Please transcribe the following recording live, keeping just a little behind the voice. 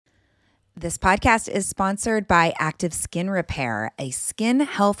This podcast is sponsored by Active Skin Repair, a skin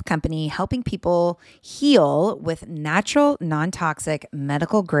health company helping people heal with natural, non-toxic,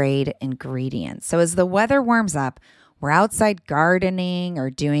 medical-grade ingredients. So as the weather warms up, we're outside gardening or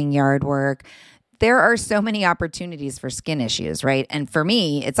doing yard work. There are so many opportunities for skin issues, right? And for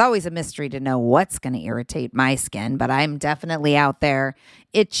me, it's always a mystery to know what's going to irritate my skin, but I'm definitely out there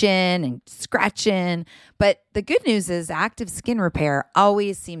itching and scratching. But the good news is Active Skin Repair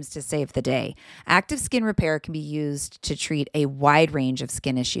always seems to save the day. Active Skin Repair can be used to treat a wide range of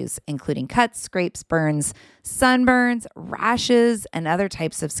skin issues, including cuts, scrapes, burns, sunburns, rashes, and other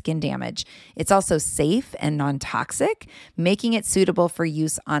types of skin damage. It's also safe and non-toxic, making it suitable for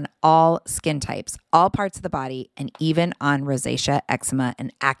use on all skin types, all parts of the body, and even on rosacea, eczema,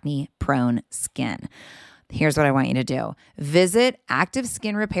 and acne-prone skin. Here's what I want you to do. Visit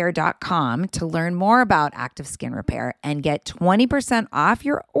ActiveSkinRepair.com to learn more about Active Skin Repair and get 20% off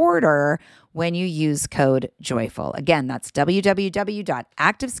your order when you use code JOYFUL. Again, that's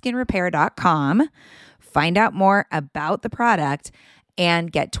www.ActiveSkinRepair.com. Find out more about the product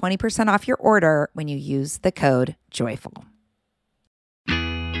and get 20% off your order when you use the code JOYFUL.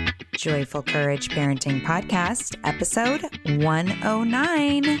 Joyful Courage Parenting Podcast, episode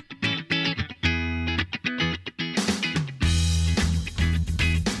 109.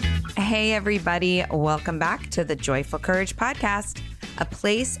 Hey, everybody. Welcome back to the Joyful Courage Podcast, a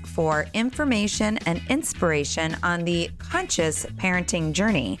place for information and inspiration on the conscious parenting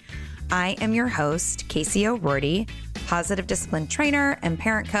journey. I am your host, Casey O'Rourke, positive discipline trainer and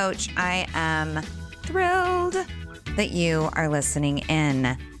parent coach. I am thrilled that you are listening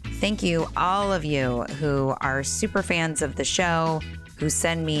in. Thank you, all of you who are super fans of the show, who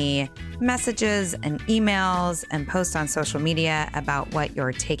send me messages and emails and post on social media about what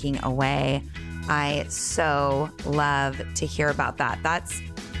you're taking away. I so love to hear about that. That's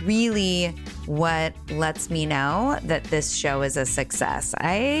really what lets me know that this show is a success.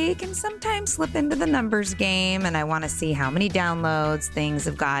 I can sometimes slip into the numbers game and I want to see how many downloads things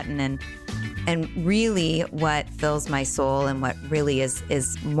have gotten, and really what fills my soul and what really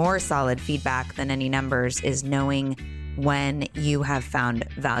is more solid feedback than any numbers is knowing when you have found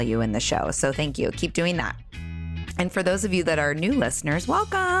value in the show. So thank you. Keep doing that. And for those of you that are new listeners,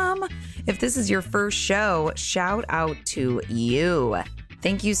 welcome. If this is your first show, shout out to you.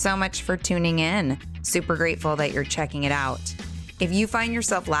 Thank you so much for tuning in. Super grateful that you're checking it out. If you find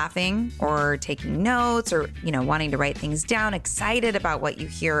yourself laughing or taking notes or, wanting to write things down, excited about what you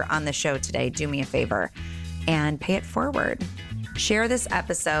hear on the show today, do me a favor and pay it forward. Share this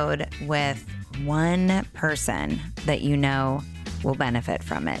episode with one person that you know will benefit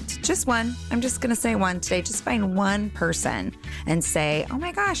from it. Just one. I'm just going to say one today. Just find one person and say, oh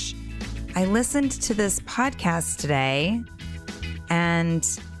my gosh, I listened to this podcast today and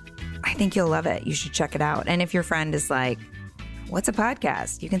I think you'll love it. You should check it out. And if your friend is like, what's a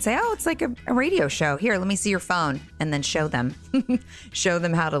podcast? You can say, oh, it's like a radio show. Here, let me see your phone, and then show them. Show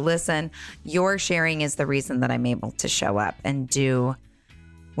them how to listen. Your sharing is the reason that I'm able to show up and do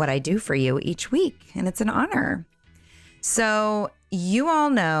what I do for you each week, and it's an honor. So you all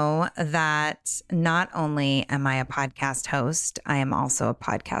know that not only am I a podcast host, I am also a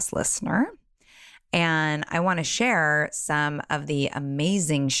podcast listener. And I want to share some of the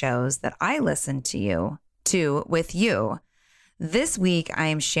amazing shows that I listen to with you. This week, I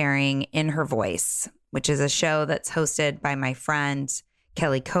am sharing In Her Voice, which is a show that's hosted by my friend,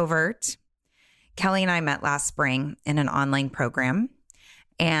 Kelly Covert. Kelly and I met last spring in an online program,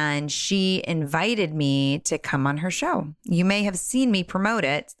 and she invited me to come on her show. You may have seen me promote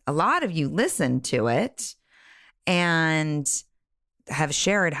it. A lot of you listened to it and have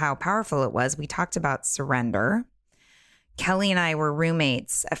shared how powerful it was. We talked about surrender. Kelly and I were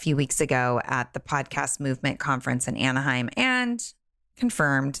roommates a few weeks ago at the Podcast Movement Conference in Anaheim and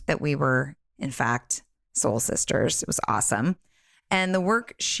confirmed that we were, in fact, soul sisters. It was awesome. And the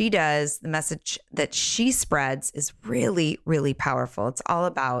work she does, the message that she spreads is really, really powerful. It's all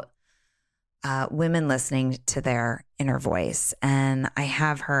about women listening to their inner voice. And I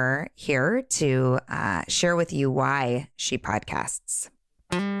have her here to share with you why she podcasts.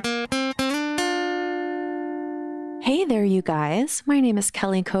 Hey there, you guys. My name is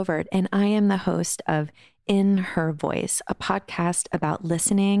Kelly Covert, and I am the host of In Her Voice, a podcast about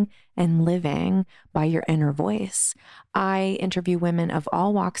listening and living by your inner voice. I interview women of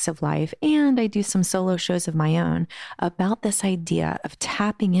all walks of life, and I do some solo shows of my own about this idea of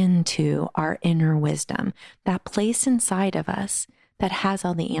tapping into our inner wisdom, that place inside of us that has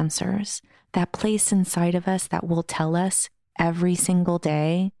all the answers, that place inside of us that will tell us every single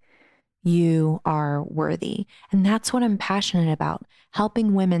day, you are worthy. And that's what I'm passionate about,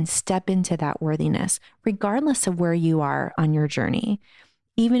 helping women step into that worthiness, regardless of where you are on your journey.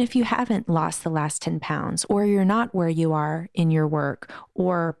 Even if you haven't lost the last 10 pounds, or you're not where you are in your work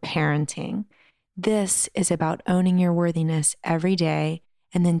or parenting, this is about owning your worthiness every day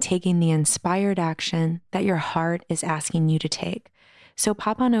and then taking the inspired action that your heart is asking you to take. So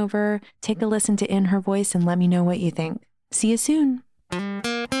pop on over, take a listen to In Her Voice, and let me know what you think. See you soon.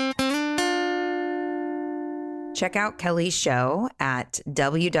 Check out Kelly's show at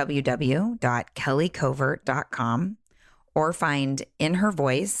www.kellycovert.com or find In Her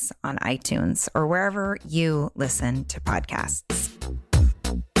Voice on iTunes or wherever you listen to podcasts.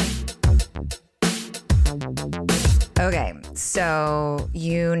 Okay, so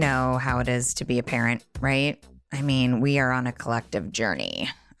you know how it is to be a parent, right? I mean, we are on a collective journey.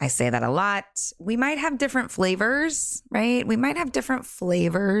 I say that a lot. We might have different flavors, right? We might have different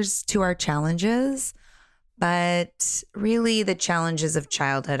flavors to our challenges, but really the challenges of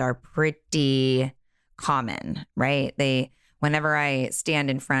childhood are pretty common, right? Whenever I stand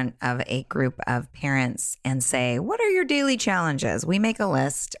in front of a group of parents and say, what are your daily challenges? We make a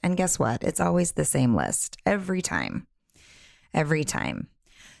list, and guess what? It's always the same list every time.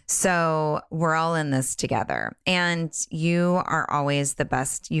 So we're all in this together, and you are always the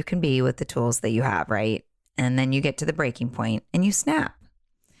best you can be with the tools that you have, right? And then you get to the breaking point and you snap.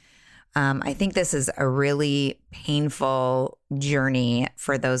 I think this is a really painful journey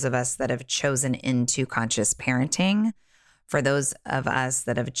for those of us that have chosen into conscious parenting, for those of us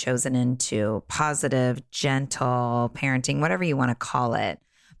that have chosen into positive, gentle parenting, whatever you want to call it.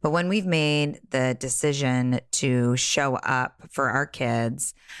 But when we've made the decision to show up for our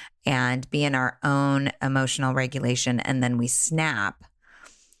kids and be in our own emotional regulation, and then we snap,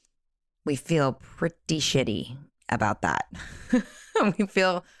 we feel pretty shitty about that. We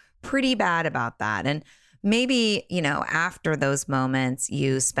feel pretty bad about that. And maybe, after those moments,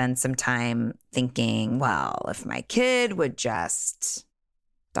 you spend some time thinking, well, if my kid would just ...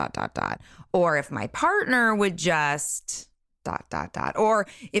 or if my partner would just ... or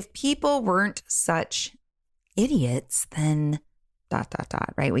if people weren't such idiots, then ...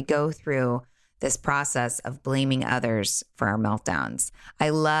 right? We go through this process of blaming others for our meltdowns.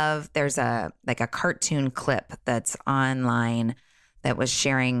 There's a cartoon clip that's online that was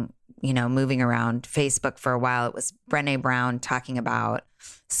sharing, moving around Facebook for a while. It was Brené Brown talking about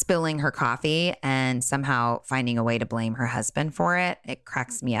spilling her coffee and somehow finding a way to blame her husband for it. It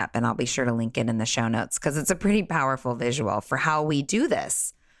cracks me up, and I'll be sure to link it in the show notes because it's a pretty powerful visual for how we do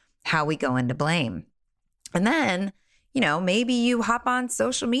this, how we go into blame. And then, maybe you hop on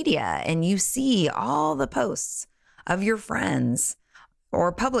social media and you see all the posts of your friends or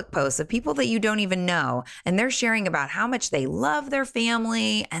public posts of people that you don't even know. And they're sharing about how much they love their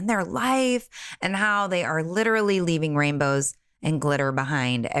family and their life and how they are literally leaving rainbows and glitter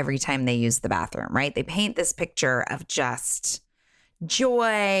behind every time they use the bathroom, right? They paint this picture of just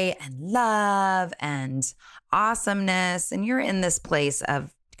joy and love and awesomeness. And you're in this place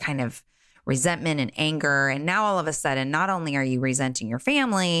of kind of resentment and anger. And now all of a sudden, not only are you resenting your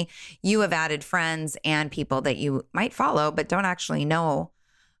family, you have added friends and people that you might follow, but don't actually know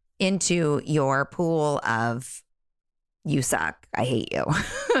into your pool of you suck, I hate you,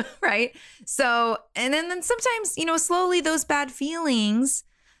 right? So, and then sometimes, slowly those bad feelings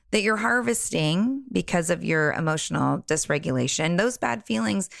that you're harvesting because of your emotional dysregulation, those bad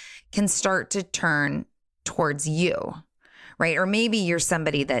feelings can start to turn towards you. Right? Or maybe you're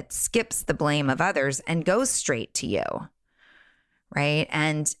somebody that skips the blame of others and goes straight to you. Right?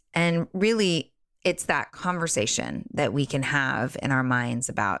 And really it's that conversation that we can have in our minds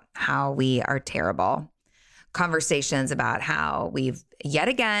about how we are terrible. Conversations about how we've yet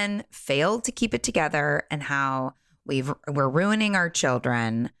again failed to keep it together and how we're ruining our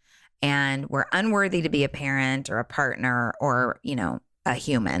children and we're unworthy to be a parent or a partner or, a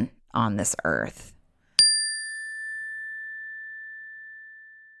human on this earth.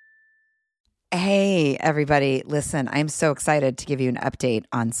 Hey, everybody. Listen, I'm so excited to give you an update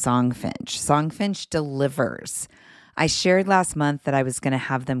on Songfinch. Songfinch delivers. I shared last month that I was going to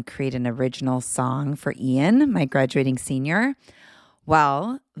have them create an original song for Ian, my graduating senior.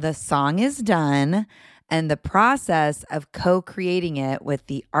 Well, the song is done, and the process of co-creating it with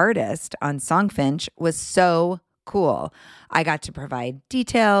the artist on Songfinch was so cool. I got to provide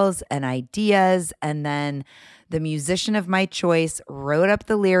details and ideas, and then the musician of my choice wrote up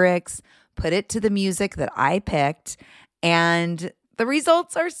the lyrics, put it to the music that I picked, and the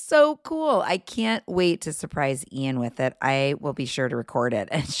results are so cool. I can't wait to surprise Ian with it. I will be sure to record it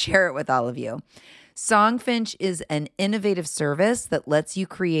and share it with all of you. Songfinch is an innovative service that lets you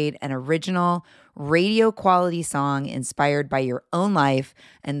create an original radio quality song inspired by your own life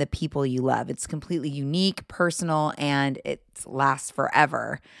and the people you love. It's completely unique, personal, and it lasts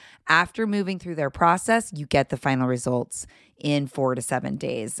forever. After moving through their process, you get the final results in 4 to 7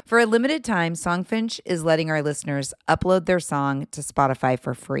 days. For a limited time, Songfinch is letting our listeners upload their song to Spotify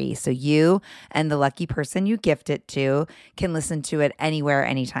for free. So you and the lucky person you gift it to can listen to it anywhere,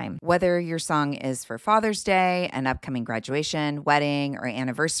 anytime. Whether your song is for Father's Day, an upcoming graduation, wedding, or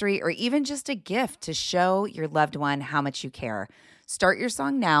anniversary, or even just a gift to show your loved one how much you care. Start your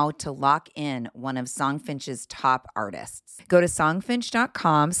song now to lock in one of Songfinch's top artists. Go to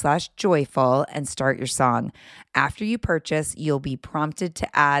songfinch.com/joyful and start your song. After you purchase, you'll be prompted to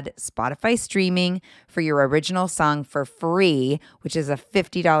add Spotify streaming for your original song for free, which is a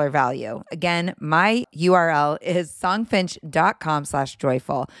 $50 value. Again, my URL is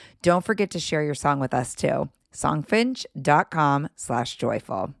songfinch.com/joyful. Don't forget to share your song with us too.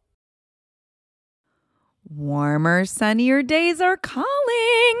 songfinch.com/joyful. Warmer, sunnier days are calling.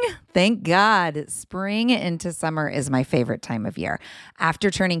 Thank God. Spring into summer is my favorite time of year.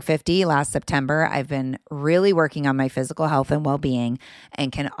 After turning 50 last September, I've been really working on my physical health and well-being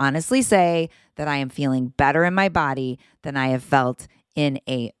and can honestly say that I am feeling better in my body than I have felt in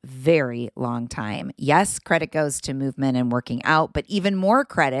a very long time. Yes, credit goes to movement and working out, but even more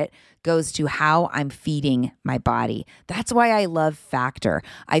credit goes to how I'm feeding my body. That's why I love Factor.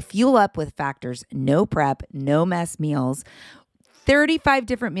 I fuel up with Factor's no prep, no mess meals, 35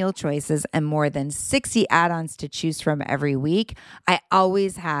 different meal choices, and more than 60 add-ons to choose from every week. I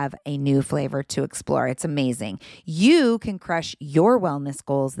always have a new flavor to explore. It's amazing. You can crush your wellness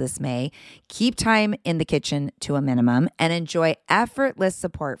goals this May, keep time in the kitchen to a minimum, and enjoy effortless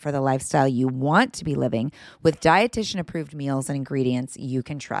support for the lifestyle you want to be living with dietitian-approved meals and ingredients you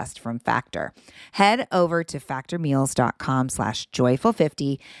can trust from Factor. Head over to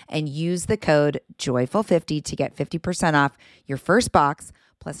factormeals.com/joyful50 and use the code joyful50 to get 50% off your first box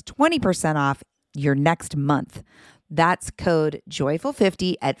plus 20% off your next month. That's code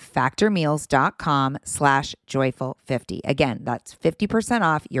joyful50 at factormeals.com/joyful50. Again, that's 50%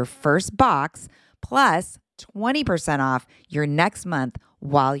 off your first box plus 20% off your next month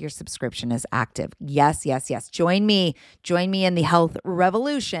while your subscription is active. Yes, yes, yes. Join me in the health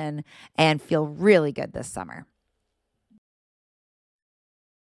revolution and feel really good this summer.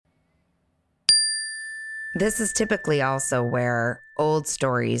 This is typically also where old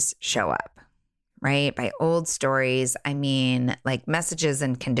stories show up, right? By old stories, I mean like messages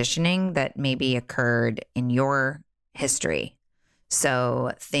and conditioning that maybe occurred in your history.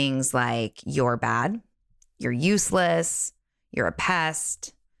 So things like you're bad, you're useless, you're a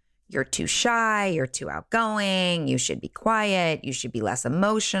pest, you're too shy, you're too outgoing, you should be quiet, you should be less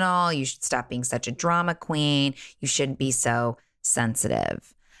emotional, you should stop being such a drama queen, you shouldn't be so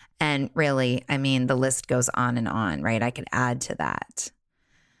sensitive. And really, I mean, the list goes on, right? I could add to that.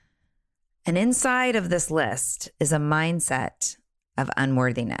 And inside of this list is a mindset of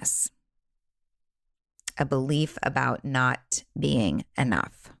unworthiness, a belief about not being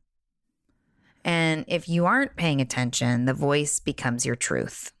enough. And if you aren't paying attention, the voice becomes your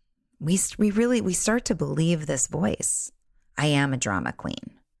truth. We start to believe this voice. I am a drama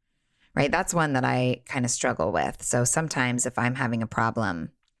queen, right? That's one that I kind of struggle with. So sometimes if I'm having a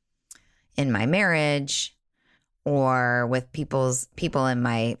problem in my marriage or with people in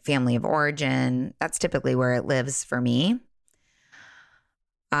my family of origin, that's typically where it lives for me.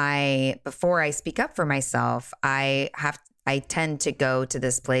 Before I speak up for myself, I tend to go to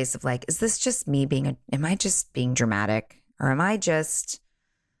this place of like, is this just me am I just being dramatic? Or am I just,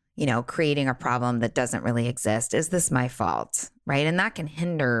 creating a problem that doesn't really exist? Is this my fault? Right? And that can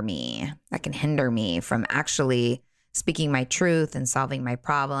hinder me. That can hinder me from actually speaking my truth and solving my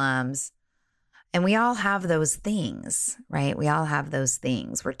problems. And we all have those things, right? We all have those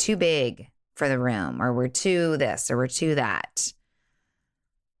things. We're too big for the room, or we're too this, or we're too that.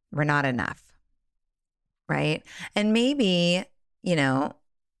 We're not enough, right? And maybe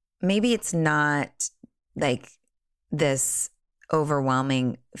it's not like this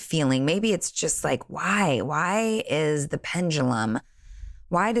overwhelming feeling. Maybe it's just like, why? Why does the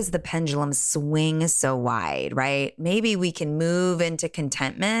pendulum swing so wide, right? Maybe we can move into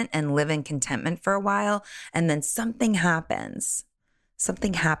contentment and live in contentment for a while, and then something happens.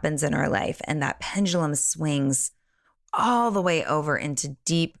 Something happens in our life, and that pendulum swings all the way over into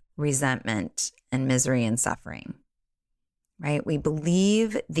deep resentment and misery and suffering, right? We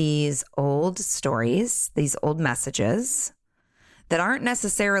believe these old stories, these old messages that aren't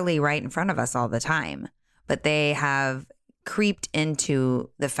necessarily right in front of us all the time, but they have creeped into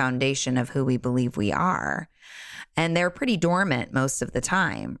the foundation of who we believe we are. And they're pretty dormant most of the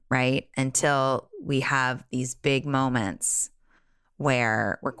time, right? Until we have these big moments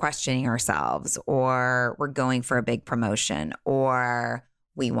where we're questioning ourselves, or we're going for a big promotion, or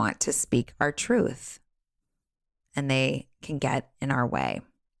we want to speak our truth, and they can get in our way.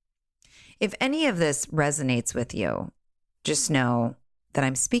 If any of this resonates with you, just know that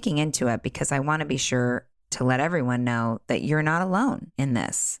I'm speaking into it because I want to be sure to let everyone know that you're not alone in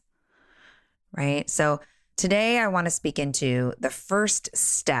this, right? So today I want to speak into the first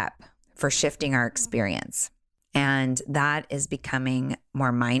step for shifting our experience. And that is becoming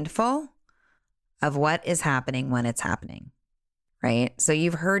more mindful of what is happening when it's happening, right? So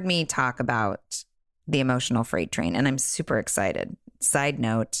you've heard me talk about the emotional freight train, and I'm super excited. Side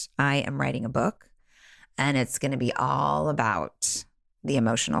note, I am writing a book, and it's going to be all about the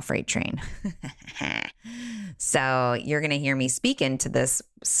emotional freight train. So you're going to hear me speak into this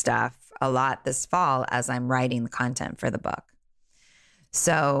stuff a lot this fall as I'm writing the content for the book.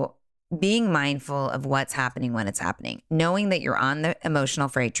 So being mindful of what's happening when it's happening, knowing that you're on the emotional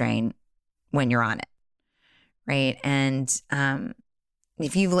freight train when you're on it, right? And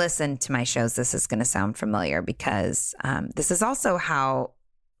if you've listened to my shows, this is going to sound familiar because this is also how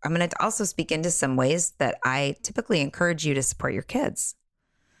I'm going to also speak into some ways that I typically encourage you to support your kids.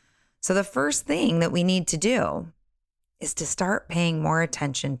 So the first thing that we need to do is to start paying more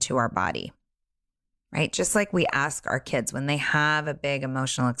attention to our body, right? Just like we ask our kids when they have a big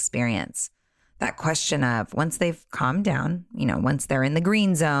emotional experience, that question of once they've calmed down, once they're in the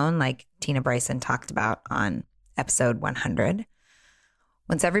green zone, like Tina Bryson talked about on episode 100,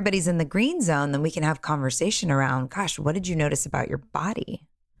 once everybody's in the green zone, then we can have conversation around, gosh, what did you notice about your body?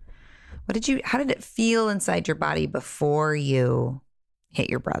 How did it feel inside your body before you hit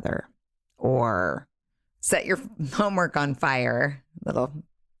your brother or set your homework on fire? Little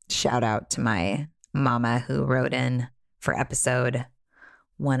shout out to my mama who wrote in for episode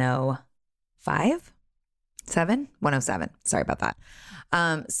 107. Sorry about that.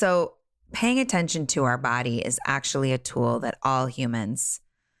 So paying attention to our body is actually a tool that all humans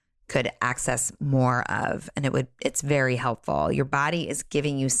could access more of, and it's very helpful. Your body is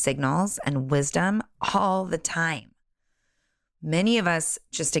giving you signals and wisdom all the time. Many of us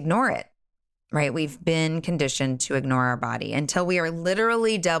just ignore it, right? We've been conditioned to ignore our body until we are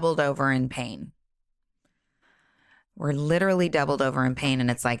literally doubled over in pain. We're literally doubled over in pain, and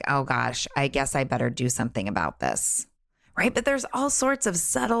it's like, oh gosh, I guess I better do something about this, right? But there's all sorts of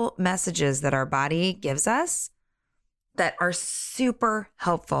subtle messages that our body gives us that are super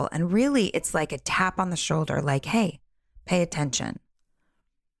helpful. And really, it's like a tap on the shoulder, like, hey, pay attention.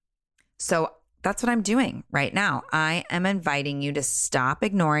 So that's what I'm doing right now. I am inviting you to stop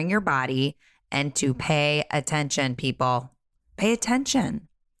ignoring your body and to pay attention, people. Pay attention.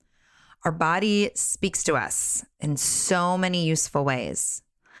 Our body speaks to us in so many useful ways.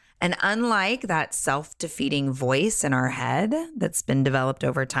 And unlike that self-defeating voice in our head that's been developed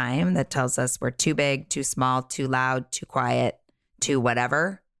over time that tells us we're too big, too small, too loud, too quiet, too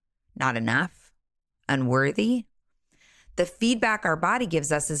whatever, not enough, unworthy, the feedback our body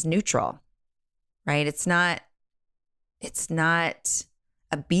gives us is neutral, right? It's not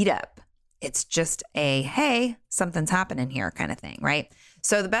a beat up. It's just a, hey, something's happening here kind of thing, right?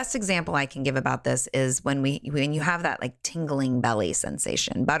 So the best example I can give about this is when you have that like tingling belly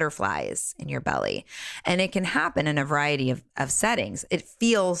sensation, butterflies in your belly, and it can happen in a variety of settings. It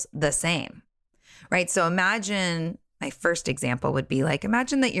feels the same, right? So imagine, my first example would be like,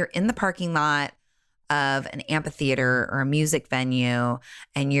 imagine that you're in the parking lot of an amphitheater or a music venue,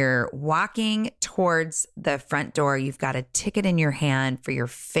 and you're walking towards the front door. You've got a ticket in your hand for your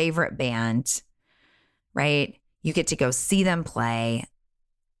favorite band, right? You get to go see them play.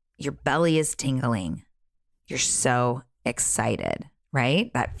 Your belly is tingling. You're so excited,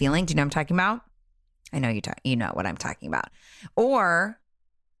 right? That feeling. Do you know what I'm talking about? I know you know what I'm talking about. Or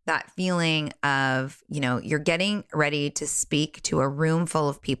that feeling of, you're getting ready to speak to a room full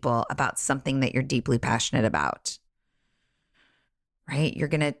of people about something that you're deeply passionate about, right? You're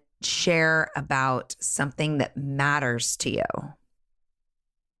going to share about something that matters to you.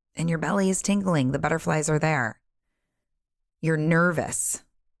 And your belly is tingling. The butterflies are there. You're nervous,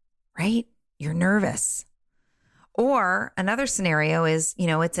 right? You're nervous. Or another scenario is,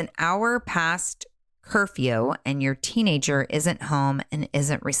 it's an hour past curfew and your teenager isn't home and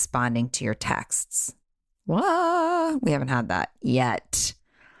isn't responding to your texts. What? We haven't had that yet.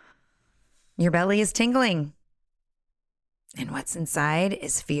 Your belly is tingling. And what's inside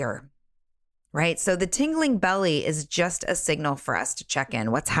is fear, right? So the tingling belly is just a signal for us to check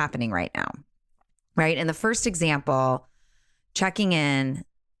in. What's happening right now, right? In the first example, checking in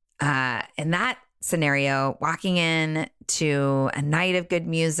that scenario, walking in to a night of good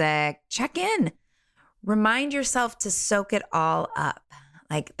music, check in. Remind yourself to soak it all up.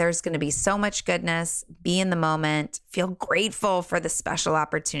 Like there's going to be so much goodness. Be in the moment. Feel grateful for the special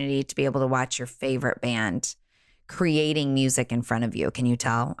opportunity to be able to watch your favorite band creating music in front of you. Can you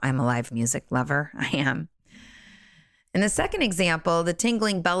tell I'm a live music lover? I am. In the second example, the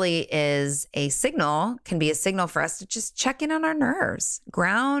tingling belly can be a signal for us to just check in on our nerves,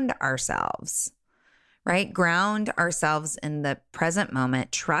 ground ourselves, right? Ground ourselves in the present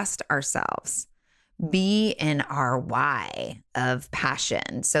moment, trust ourselves, be in our why of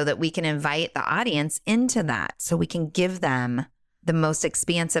passion so that we can invite the audience into that, so we can give them the most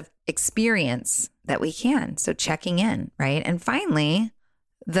expansive experience that we can. So checking in, right? And finally,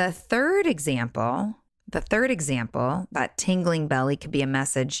 the third example, that tingling belly could be a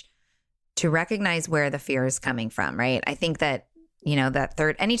message to recognize where the fear is coming from, right? I think that,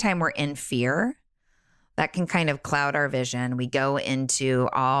 anytime we're in fear, that can kind of cloud our vision. We go into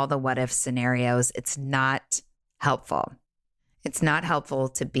all the what if scenarios. It's not helpful. It's not helpful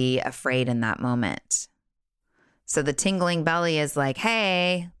to be afraid in that moment. So the tingling belly is like,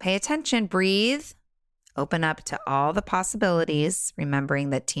 hey, pay attention, breathe, open up to all the possibilities,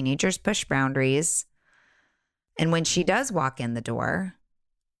 remembering that teenagers push boundaries. And when she does walk in the door,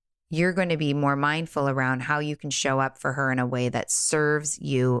 you're going to be more mindful around how you can show up for her in a way that serves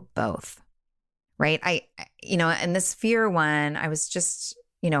you both, right? In this fear one, I was just,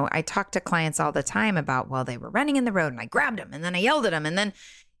 I talk to clients all the time about, well, they were running in the road and I grabbed them and then I yelled at them. And then,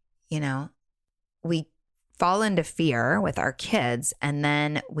 we fall into fear with our kids and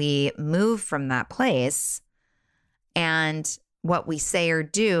then we move from that place. And what we say or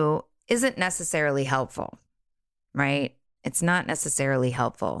do isn't necessarily helpful. Right? It's not necessarily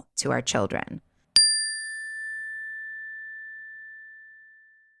helpful to our children.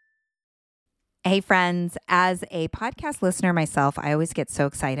 Hey friends, as a podcast listener myself, I always get so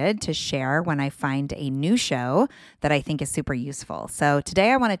excited to share when I find a new show that I think is super useful. So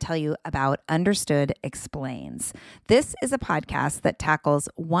today I want to tell you about Understood Explains. This is a podcast that tackles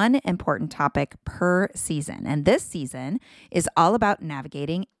one important topic per season. And this season is all about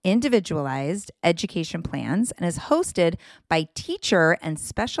navigating individualized education plans and is hosted by teacher and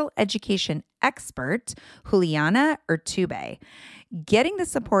special education expert Juliana Urtubey. Getting the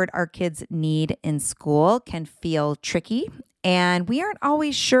support our kids need in school can feel tricky, and we aren't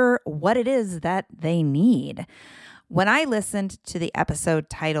always sure what it is that they need. When I listened to the episode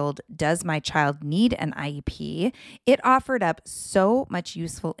titled, Does My Child Need an IEP? It offered up so much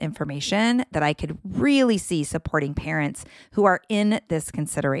useful information that I could really see supporting parents who are in this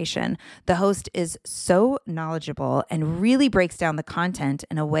consideration. The host is so knowledgeable and really breaks down the content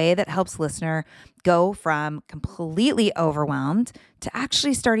in a way that helps listener go from completely overwhelmed to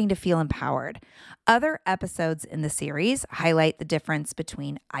actually starting to feel empowered. Other episodes in the series highlight the difference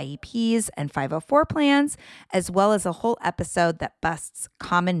between IEPs and 504 plans, as well as a whole episode that busts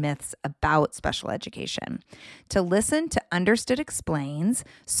common myths about special education. To listen to Understood Explains,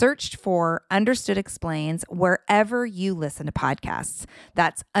 search for Understood Explains wherever you listen to podcasts.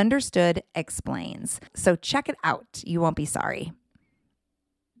 That's Understood Explains. So check it out. You won't be sorry.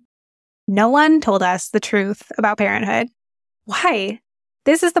 No one told us the truth about parenthood. Why?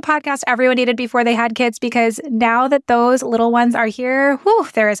 This is the podcast everyone needed before they had kids, because now that those little ones are here,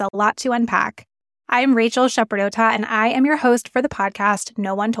 there is a lot to unpack. I'm Rachel Shepardota, and I am your host for the podcast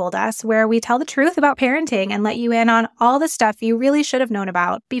No One Told Us, where we tell the truth about parenting and let you in on all the stuff you really should have known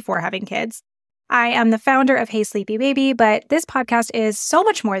about before having kids. I am the founder of Hey Sleepy Baby, but this podcast is so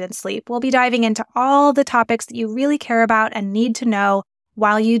much more than sleep. We'll be diving into all the topics that you really care about and need to know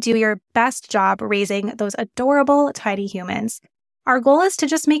while you do your best job raising those adorable, tiny humans. Our goal is to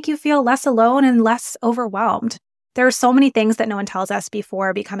just make you feel less alone and less overwhelmed. There are so many things that no one tells us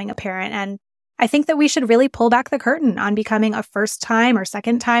before becoming a parent, and I think that we should really pull back the curtain on becoming a first-time or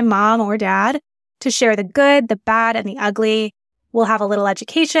second-time mom or dad to share the good, the bad, and the ugly. We'll have a little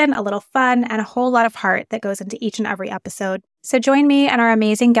education, a little fun, and a whole lot of heart that goes into each and every episode. So join me and our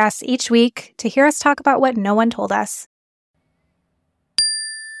amazing guests each week to hear us talk about what no one told us.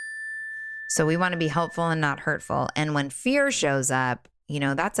 So we want to be helpful and not hurtful. And when fear shows up,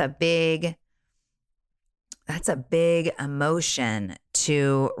 that's a big emotion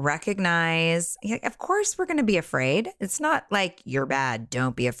to recognize. Of course, we're going to be afraid. It's not like you're bad.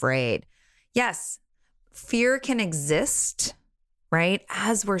 Don't be afraid. Yes, fear can exist, right?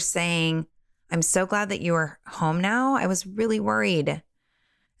 As we're saying, I'm so glad that you are home now. I was really worried,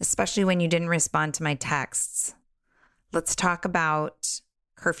 especially when you didn't respond to my texts. Let's talk about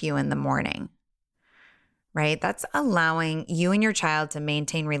curfew in the morning, right? That's allowing you and your child to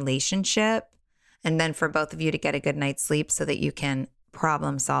maintain relationship, and then for both of you to get a good night's sleep so that you can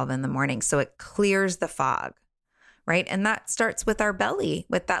problem solve in the morning. So it clears the fog, right? And that starts with our belly,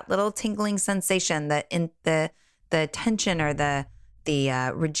 with that little tingling sensation, that in the tension or the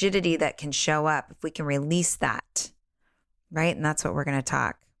rigidity that can show up. If we can release that, right? And that's what we're going to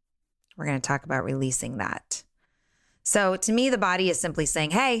talk. We're going to talk about releasing that. So to me, the body is simply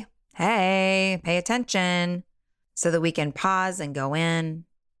saying, hey, pay attention, so that we can pause and go in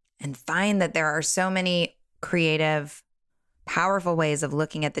and find that there are so many creative, powerful ways of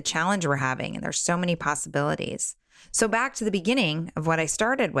looking at the challenge we're having. And there's so many possibilities. So back to the beginning of what I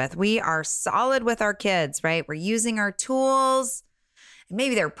started with, we are solid with our kids, right? We're using our tools, and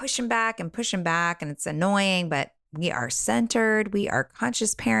maybe they're pushing back and it's annoying, but we are centered. We are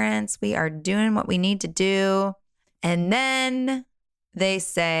conscious parents. We are doing what we need to do. And then they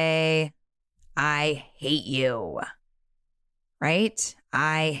say, I hate you, right?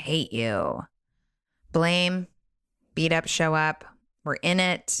 I hate you. Blame, beat up, show up. We're in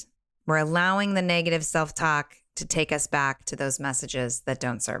it. We're allowing the negative self-talk to take us back to those messages that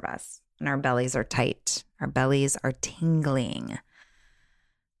don't serve us. And our bellies are tight. Our bellies are tingling.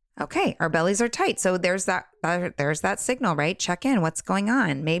 Okay, our bellies are tight. So there's that signal, right? Check in. What's going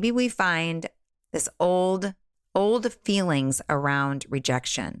on? Maybe we find this old feelings around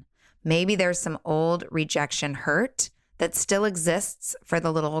rejection. Maybe there's some old rejection hurt that still exists for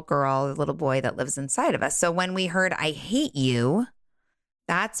the little girl, the little boy that lives inside of us. So when we heard, I hate you,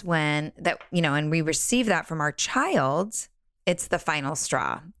 that's when and we receive that from our child, it's the final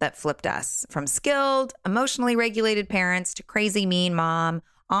straw that flipped us from skilled, emotionally regulated parents to crazy, mean mom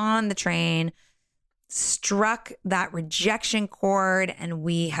on the train, struck that rejection chord, and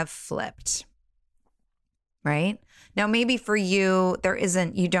we have flipped. Right? Now, maybe for you,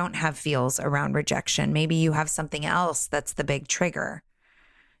 you don't have feels around rejection. Maybe you have something else that's the big trigger.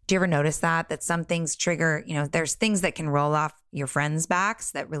 Do you ever notice that some things trigger, there's things that can roll off your friends'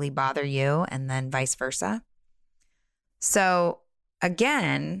 backs that really bother you, and then vice versa. So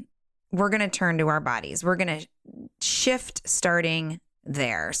again, we're going to turn to our bodies. We're going to shift starting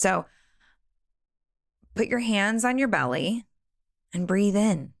there. So put your hands on your belly and breathe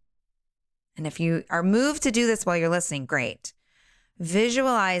in. And if you are moved to do this while you're listening, great.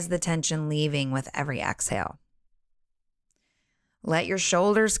 Visualize the tension leaving with every exhale. Let your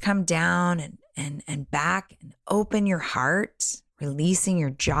shoulders come down and back, and open your heart, releasing your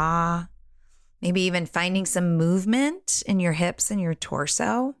jaw, maybe even finding some movement in your hips and your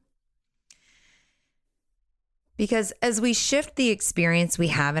torso. Because as we shift the experience we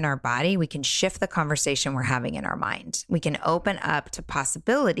have in our body, we can shift the conversation we're having in our mind. We can open up to the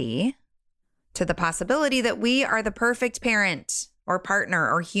possibility that we are the perfect parent or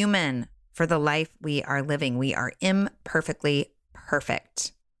partner or human for the life we are living. We are imperfectly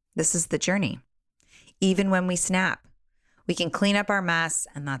perfect. This is the journey. Even when we snap, we can clean up our mess,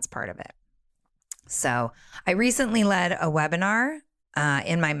 and that's part of it. So I recently led a webinar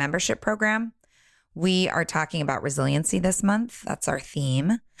in my membership program. We are talking about resiliency this month. That's our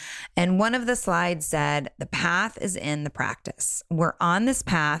theme. And one of the slides said, the path is in the practice. We're on this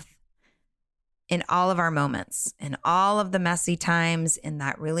path in all of our moments, in all of the messy times, in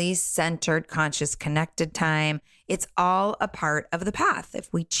that really centered, conscious, connected time. It's all a part of the path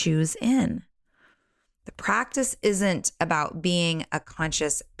if we choose in. The practice isn't about being a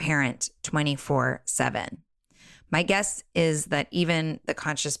conscious parent 24/7. My guess is that even the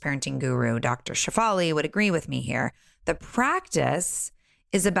conscious parenting guru, Dr. Shefali, would agree with me here. The practice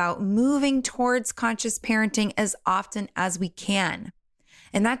is about moving towards conscious parenting as often as we can.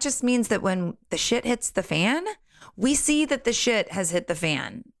 And that just means that when the shit hits the fan, we see that the shit has hit the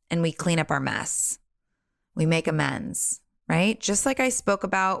fan and we clean up our mess. We make amends, right? Just like I spoke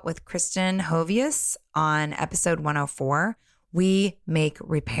about with Kristen Hovius on episode 104, we make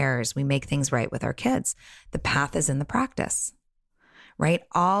repairs. We make things right with our kids. The path is in the practice, right?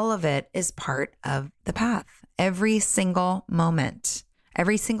 All of it is part of the path. Every single moment,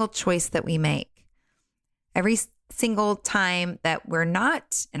 every single choice that we make, every single time that we're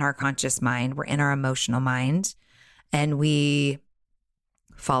not in our conscious mind, we're in our emotional mind, and we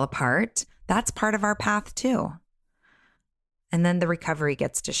fall apart, that's part of our path too. And then the recovery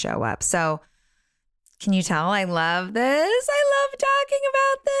gets to show up. So can you tell I love this? I love talking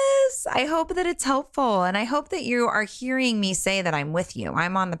about this. I hope that it's helpful. And I hope that you are hearing me say that I'm with you.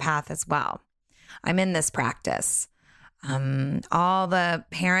 I'm on the path as well. I'm in this practice. All the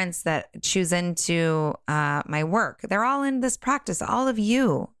parents that choose into my work, they're all in this practice. All of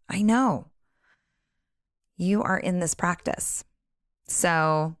you, I know. You are in this practice.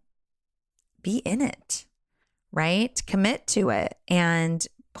 So be in it. right? Commit to it and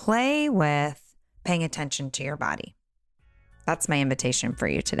play with paying attention to your body. That's my invitation for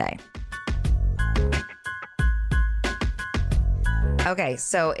you today. Okay,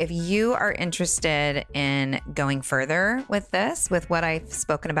 so if you are interested in going further with this, with what I've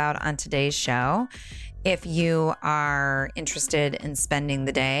spoken about on today's show, if you are interested in spending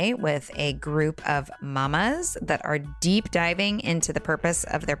the day with a group of mamas that are deep diving into the purpose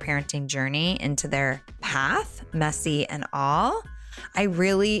of their parenting journey, into their path, messy and all, I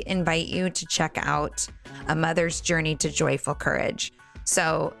really invite you to check out A Mother's Journey to Joyful Courage.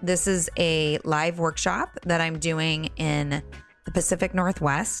 So this is a live workshop that I'm doing in the Pacific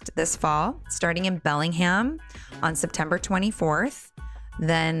Northwest this fall, starting in Bellingham on September 24th,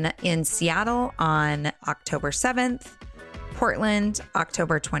 then in Seattle on October 7th, Portland,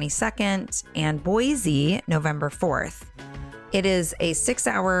 October 22nd, and Boise, November 4th. It is a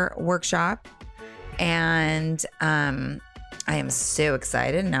 6-hour workshop, and I am so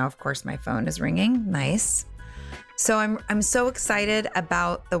excited. Now, of course, my phone is ringing. Nice. So I'm so excited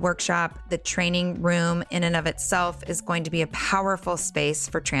about the workshop. The training room in and of itself is going to be a powerful space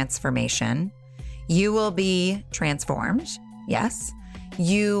for transformation. You will be transformed. Yes.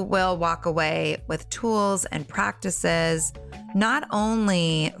 You will walk away with tools and practices, not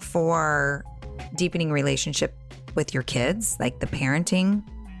only for deepening relationship with your kids, like the parenting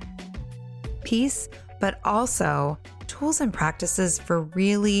piece, but also tools and practices for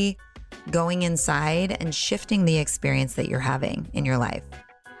really going inside and shifting the experience that you're having in your life.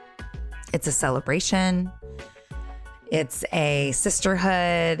 It's a celebration. It's a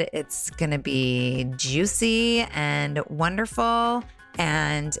sisterhood. It's going to be juicy and wonderful.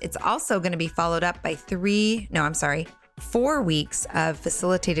 And it's also going to be followed up by 4 weeks of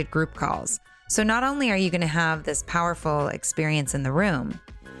facilitated group calls. So not only are you going to have this powerful experience in the room,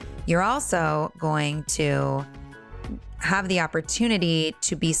 you're also going to have the opportunity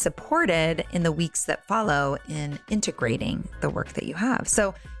to be supported in the weeks that follow in integrating the work that you have.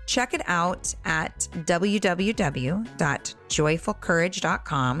 So check it out at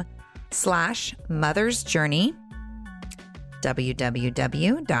www.joyfulcourage.com/mothersjourney,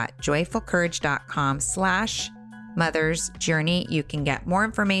 www.joyfulcourage.com/mothersjourney. You can get more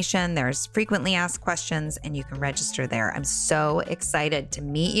information. There's frequently asked questions and you can register there. I'm so excited to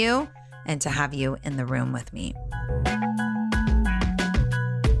meet you and to have you in the room with me.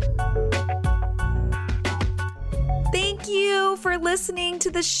 Thank you for listening to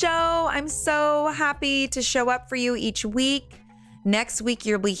the show. I'm so happy to show up for you each week. Next week,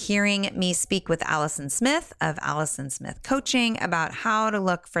 you'll be hearing me speak with Allison Smith of Allison Smith Coaching about how to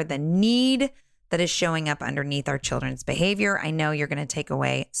look for the need that is showing up underneath our children's behavior. I know you're going to take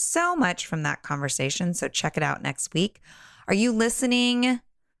away so much from that conversation, so check it out next week. Are you listening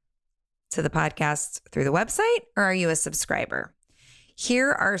to the podcast through the website, or are you a subscriber?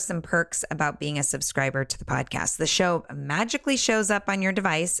 Here are some perks about being a subscriber to the podcast. The show magically shows up on your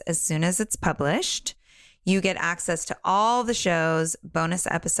device as soon as it's published. You get access to all the shows, bonus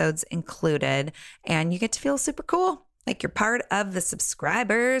episodes included, and you get to feel super cool, like you're part of the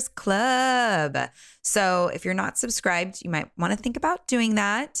subscribers club. So if you're not subscribed, you might want to think about doing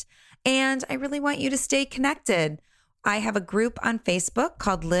that. And I really want you to stay connected. I have a group on Facebook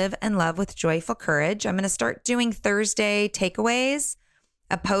called Live and Love with Joyful Courage. I'm going to start doing Thursday takeaways,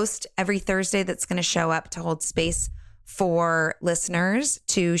 a post every Thursday that's going to show up to hold space for listeners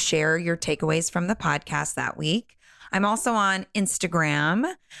to share your takeaways from the podcast that week. I'm also on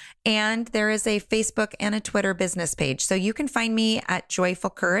Instagram, and there is a Facebook and a Twitter business page. So you can find me at Joyful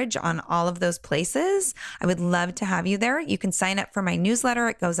Courage on all of those places. I would love to have you there. You can sign up for my newsletter.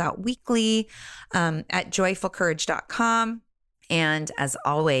 It goes out weekly at joyfulcourage.com. And as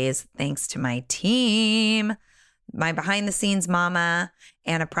always, thanks to my team, my behind the scenes mama,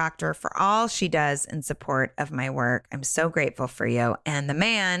 Anna Proctor, for all she does in support of my work. I'm so grateful for you. And the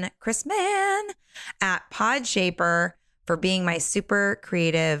man, Chris Mann at Podshaper, for being my super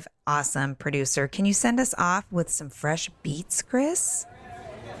creative, awesome producer. Can you send us off with some fresh beats, Chris?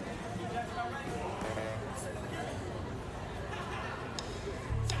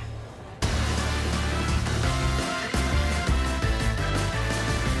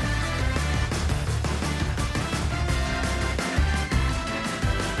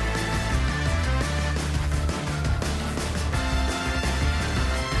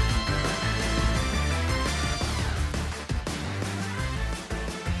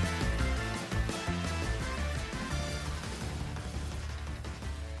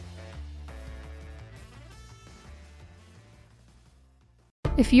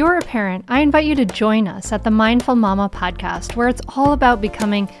 If you're a parent, I invite you to join us at the Mindful Mama podcast, where it's all about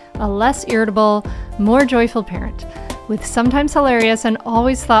becoming a less irritable, more joyful parent. With sometimes hilarious and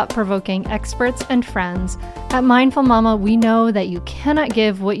always thought-provoking experts and friends, at Mindful Mama, we know that you cannot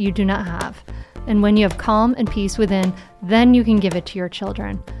give what you do not have. And when you have calm and peace within, then you can give it to your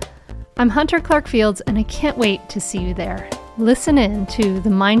children. I'm Hunter Clark-Fields, and I can't wait to see you there. Listen in to the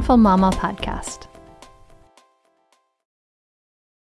Mindful Mama podcast.